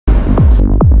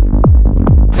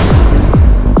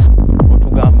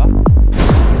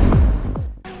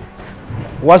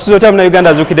Wasuzo tamna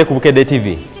Uganda zukide ku Bukedde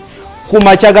TV.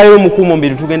 Kumachagayo mu Kuuma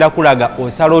Omubiri tugenda kulaga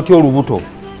osala otya olubuto.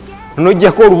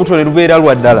 Nojjako olubuto ne lubeera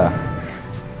lwa ddala.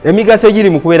 Emigaso egiri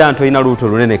mu kubeera nti olina olubuto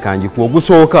lunene kanjiku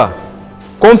ogusooka.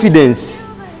 Confidence.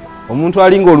 Omuntu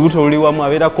alinga olubuto luli wamu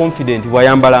abeera confident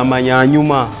bw'ayambala amanya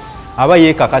anyuma. Aba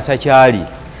yeekakasa kyali.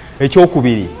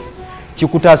 Ekyokubiri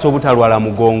kikutaasa obutalwala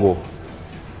mugongo.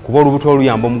 Kuba olubuto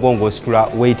oluyamba omugongo ositula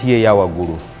weight ye eya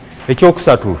waggulu.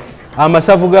 Ekyokusatu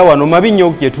amasavu ga wano mabi nnyo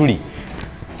gye tuli.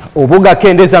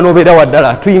 Obugakendeza n'obeera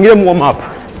waddala. Tuyingire mu warm up.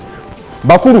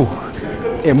 Bakulu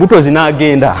embuto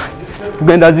zinaagenda.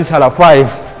 Tugenda zisala 5,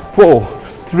 4,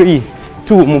 3,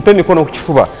 2 mumpe emikono ku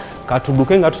kifuba.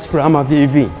 Katudduke nga tusitula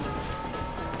amaviivi.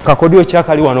 Kakodyo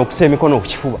kyakali wano okusa emikono ku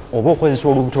kifuba. Oba okozesa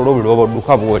olubuto lwo buli oba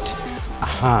odduka bw'oti.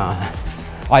 Aha.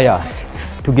 Aya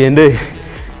tugende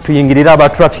tuyingirira aba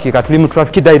traffic katuli mu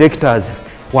traffic directors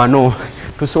wano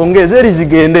tusongeze eri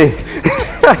zigende.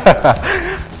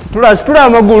 Situla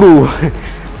amagulu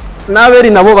n'abeeri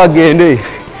nabo bagende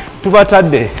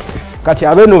tubatadde kati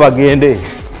abeeno bagende.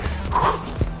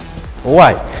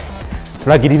 Owaayi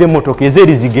tulagirire emmotoka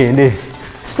ezeeri zigende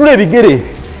situla ebigere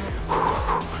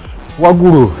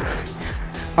waggulu.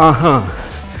 Aha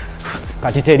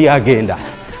kati teri agenda.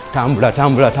 Tambula,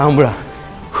 tambula, tambula.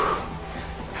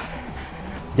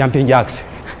 Jumping jacks.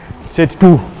 Set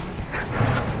 2.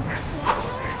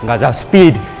 Ngaza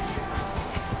speed.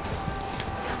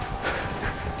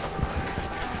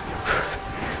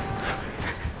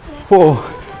 Four,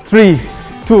 3,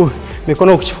 2.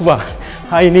 Mikono ku kifuba.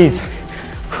 High knees.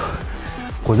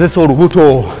 Kozesa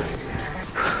olubuto.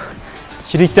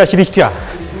 Kirikita, kirikita.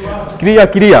 Kiriya,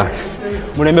 kiriya.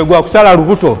 Muleme gwa kusala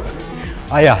lubuto.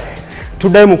 Aya.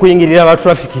 Tuddayo mu kuyingirira aba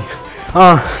traffic.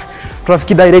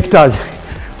 Traffic directors.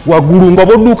 Waggulu nga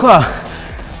bodduka.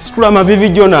 Situla amavivi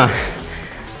gyona.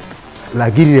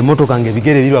 Lagirire emmotoka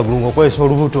ng'ebigere biri waggulu ng'okozesa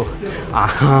olubuto.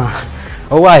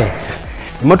 Owaayi.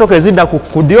 Emmotoka ezidda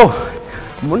ku ddyo.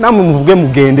 Namwe muvuge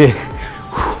mugende.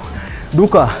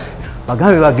 Duka.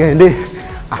 Bagambe bagende.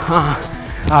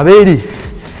 Abeeri.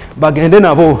 Bagende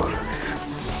nabo.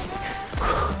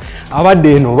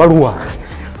 Abadde eno baluwa.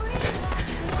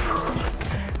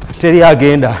 Teri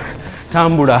agenda.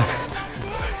 Tambula.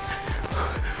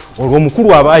 Olwo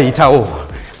omukulu aba ayitawo.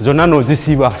 Zonna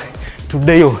n'ozisiba.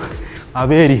 Tuddeyo.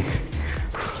 Abeeri.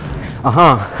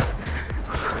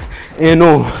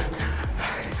 Eno.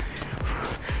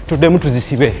 Tuddemu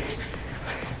tuzisibe.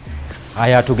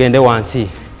 Aya tugende wansi.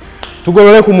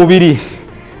 Tugolole ku mubiri.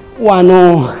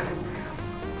 Wano.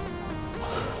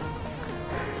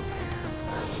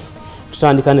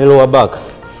 Tutandika ne lower back.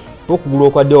 Okugulu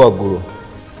okwadde waggulu.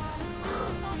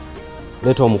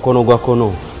 Leta omukono gwa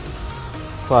kono.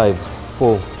 5,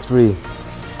 4, 3,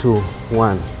 2,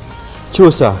 1.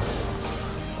 Kyusa.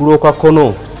 Kulo kwa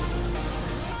kono.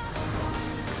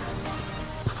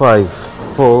 5,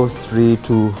 4, 3,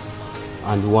 2,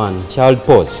 and 1. Child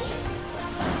pose.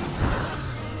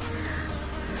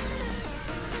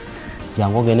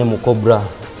 Jango gene mu cobra.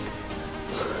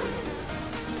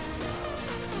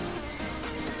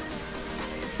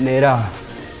 Nera.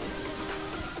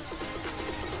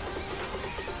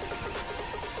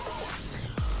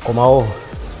 Komao.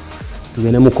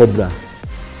 Tugende mu cobra.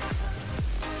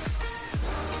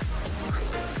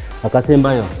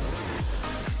 Akasembayo.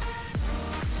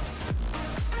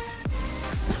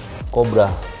 Cobra.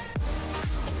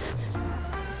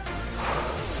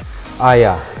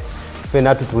 Aya.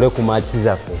 Fena tutule ku match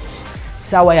zaffe.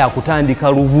 Sawa ya kutandika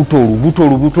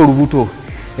lubuto.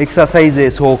 Exercise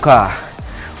esooka.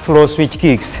 Floor switch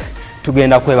kicks.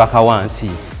 Tugenda kwebaka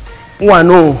wansi.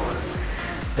 Wano.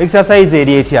 Exercise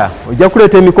eri etya. Ojja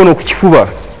kuleeta emikono ku kifuba.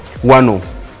 Wano.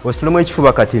 Ositulemu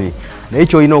ekifuba katini. Naye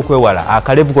ky'olina okwewala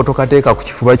akalevu kotokateeka ku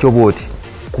kifuba kyo bw'oti.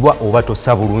 Kuba oba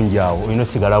tossa bulungi awo olina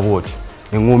osigala bw'oti.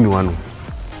 Eŋŋumi wano.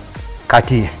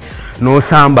 Kati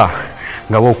n'osamba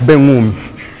nga bw'okuba eŋŋumi.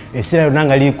 Essira lyonna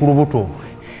nga liri ku lubuto.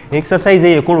 Exercise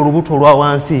eyo ekola olubuto olwa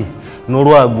wansi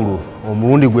n'olwagulu.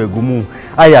 Omulundi gwe gumu.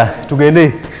 Aya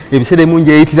tugende ebiseera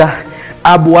emungi eyitira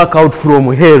ab workout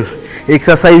from hell.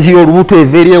 Exercise y'olubuto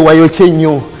eva eri ewayokye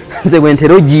ennyo. Nze bwe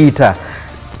ntera ogiyita.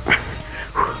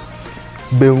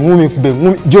 Bengumi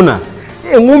jona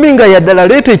engumi nga yaddala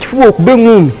leeta ekifuba okuba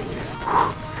engumi.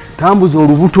 Tambuza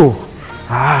olubuto.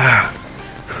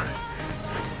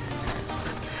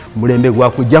 Mulembe gwa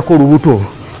kujjako olubuto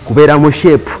kubeera mu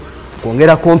shape,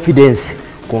 kwongera confidence,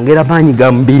 kwongera maanyi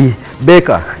ga mubiri.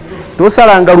 Beka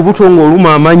tosalanga lubuto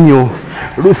ng'oluma amannyo,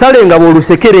 lusale nga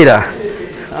bw'olusekerera.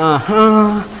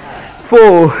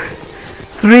 4,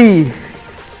 3,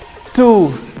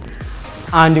 2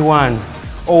 and 1.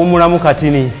 Omulamu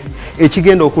katini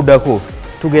ekigenda okuddako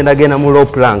tugenda genda mu low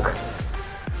plank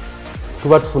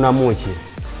tuba tufunamu ki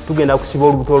tugenda kusiba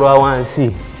olubuto lwa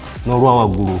wansi n'olwa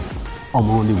waggulu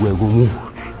omulundi gwe gumu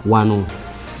wano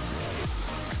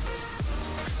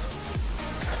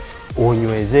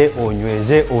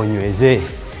onyweze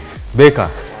beka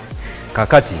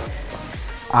kakati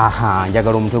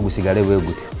njagala omutwe gusigale bwe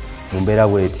gutyo mu mbeera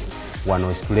bweti wano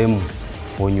ositulemu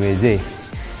onyweze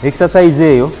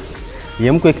exercise eyo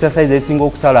yemu ku exercise esinga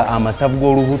okusala amasavu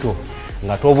g'olubuto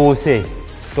nga tobuuse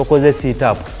tokoze sit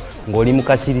up ng'oli mu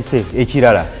kasirise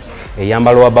ekirala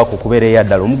eyambala wabako kubeera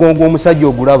eyaddala omugongo omusajja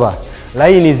ogulaba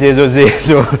layini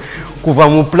zezo kuva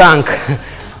mu plank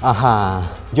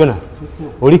jona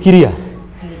oli kiriya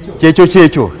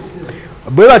kyekyo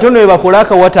bwe batono bwe bakola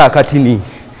akawata akatini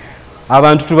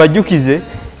abantu tubajjukize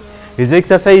ezo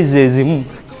exercise ezimu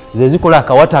zezikola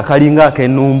akawata akalinga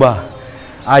ak'ennumba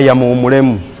aya mu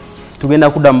mulemu tugenda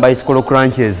kudda mu bicycle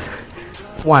crunches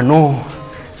wano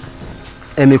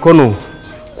emikono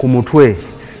ku mutwe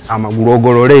amagulu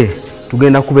ogolole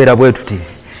tugenda kubeera bwe tuti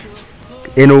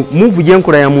eno move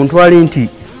gyenkola ya muntu ali nti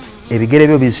ebigere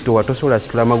byo bizitowa tosobola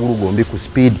situla amagulu gombi ku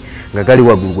speed nga gali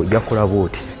waggulu gakkola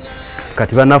bwoti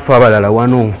kati bannaffe abalala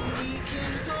wano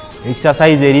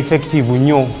exercise eri effective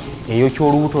nnyo eyo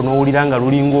ky'olubuto n'owulira nga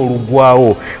lulinga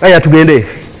oluggwawo aya tugende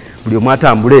buli omu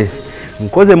atambule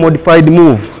nkoze modified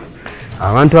move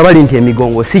abantu abali nti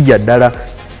emigongo sijja ddala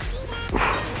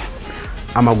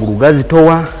amagulu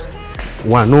gazitowa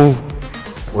wano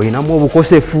olinamu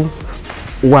obukosefu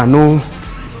wano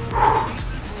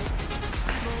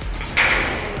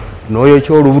n'oyo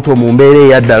ky'olubuto mu mbeera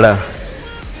eyaddala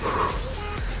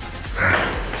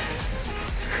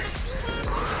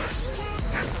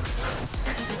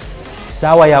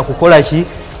saawa yakukola ki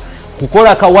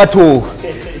kukola kawato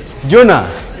jona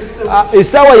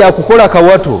esaawa yakukola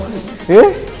kawato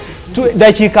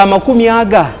dakiika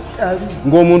 40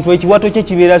 ng'omuntu ekiwato kye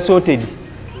kibeera sorted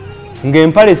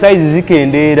ng'empale size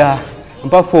zikendeera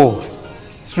mpa 4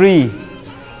 3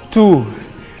 2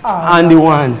 and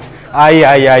 1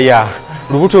 ayayaya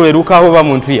lubuto lwe lukaaba ba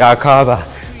muntu yakaaba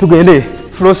tugende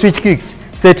flow switch kicks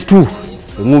set 2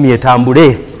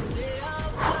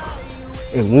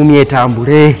 engumi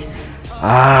etambule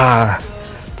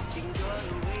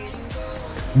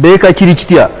beeka kiri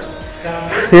kitya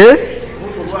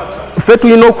ffe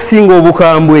tulina okusinga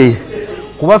obukambwe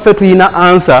kuba ffe tulina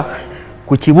ansa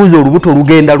ku kibuuzo olubuto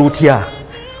lugenda lutya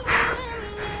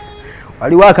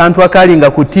waliwo akantu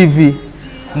akalinga ku tv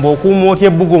mb'okuuma otya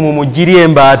ebbugumu mu giri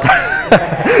embaata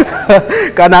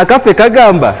kano akaffe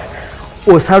kagamba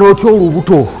osala otya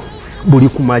olubuto buli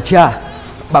ku makya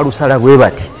balusala bwe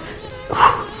bati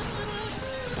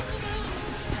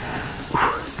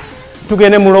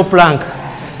tugende mu low plank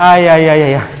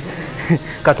ayayayaya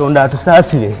katonda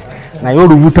atusaasire naye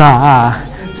olubuto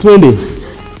twende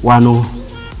wano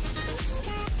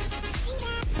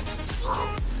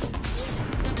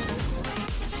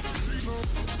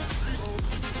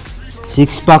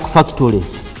six pack factory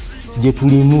gye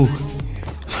tulimu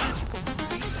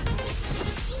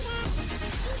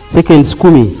seconds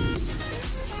 10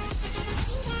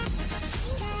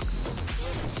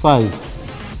 5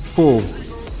 4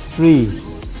 3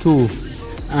 2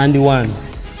 and 1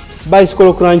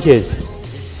 bicycle crunches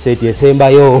set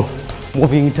esembayo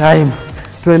moving time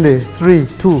 20 3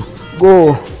 2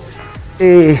 go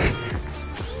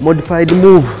modified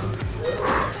move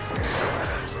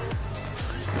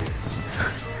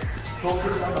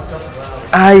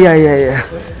ayayaya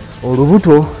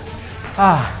olubuto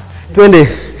twende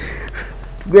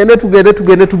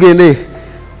tugende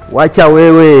wacha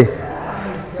wewe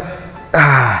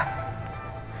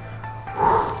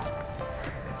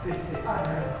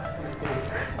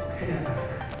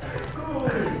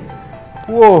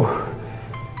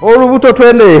olubuto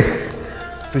twende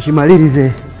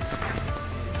tukimalirize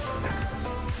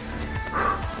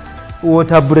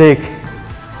water break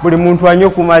buli muntu anywe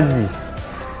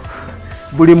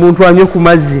ku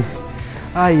mazzi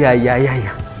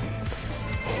ayayayaya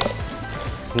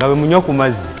nga bwe munywa ku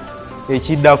mazzi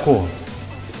ekiddako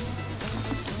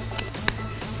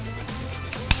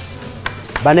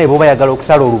banaye bo bayagala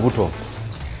okusala olubuto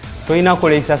tolina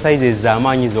kola exercises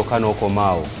z'amaanyi zokka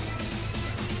n'okomaawo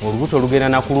olubuto lugenda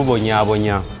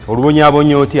nakulubonyaabonya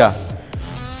olubonyaabonya otya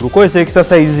lukozesa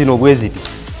exercise zino bwe ziti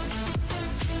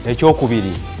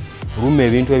ekyokubiri luma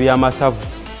ebintu ebyamasavu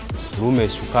luma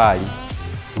esukaali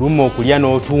luma okulya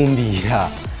n'otumbiira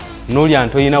n'olya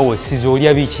ntolina wosiza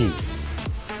olya biki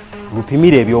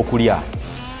lupimira ebyokulya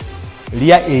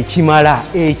lya ekimala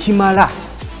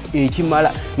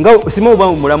nga sima oba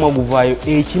omulamwa guvaayo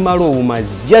ekimala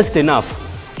obumazi just enough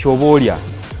kyoba olya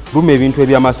luma ebintu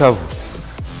ebyamasavu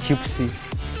chipusi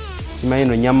simanyi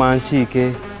no nyama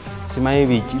nsiike,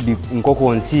 simanyi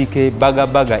nkoko nsiike,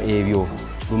 baga ebyo.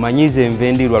 Lumanyize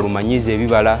envendirwa, lumanyize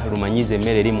ebibala, lumanyize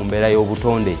emmere eri mu mbeera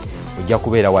y'obutonde, ojja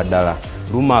kubeera waddala.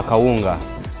 Luma akawunga,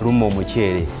 luma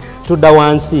omuceere. Tudda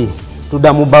wansi,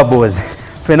 tudda mu bubbles.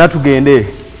 Fena tugende.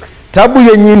 Tabu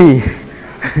yennyini.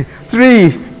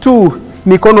 3, 2,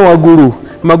 mikono waggulu,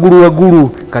 magulu waggulu.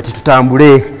 Kati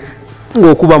tutambule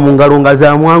ng'okuba mu ngalo nga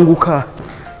zamwanguka.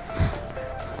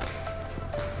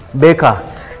 Beka,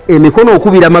 emikono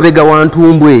okubira mabega wa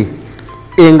ntumbwe,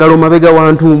 engalo mabega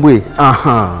wa ntumbwe.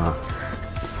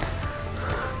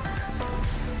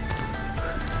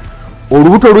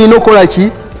 Olubuto lulina okukola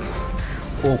ki?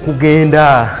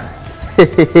 Okugenda.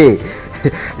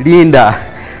 Linda,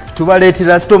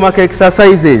 tubaleetera stomach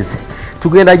exercises.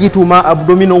 Tugenda gituma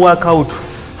abdominal workout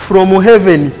from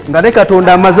heaven nga ne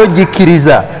Katonda amaze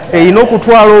ogikkiriza. Erina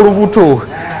okutwala olubuto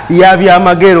ya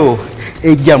byamagero.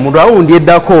 Ejja mu rawundi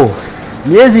eddako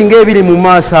myezi ng'ebiri mu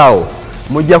maaso awo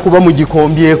mujja kuba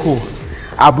mugikombyeko.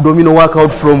 Abdominal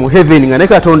workout from heaven nga ne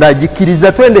Katonda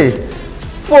agikkiriza. Twende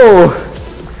 4,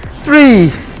 3,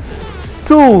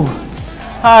 2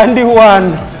 and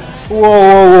 1.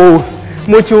 Whoa.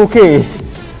 Mukyuke.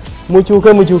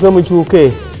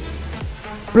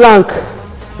 Plank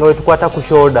nga wetukwata ku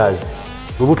shoulders.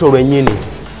 Lubuto lwennyini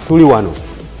tuli wano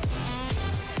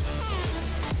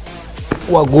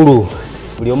waggulu,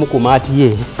 buli omu ku maati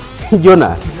ye.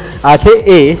 Jona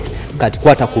ate kati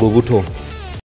kwata ku lubuto.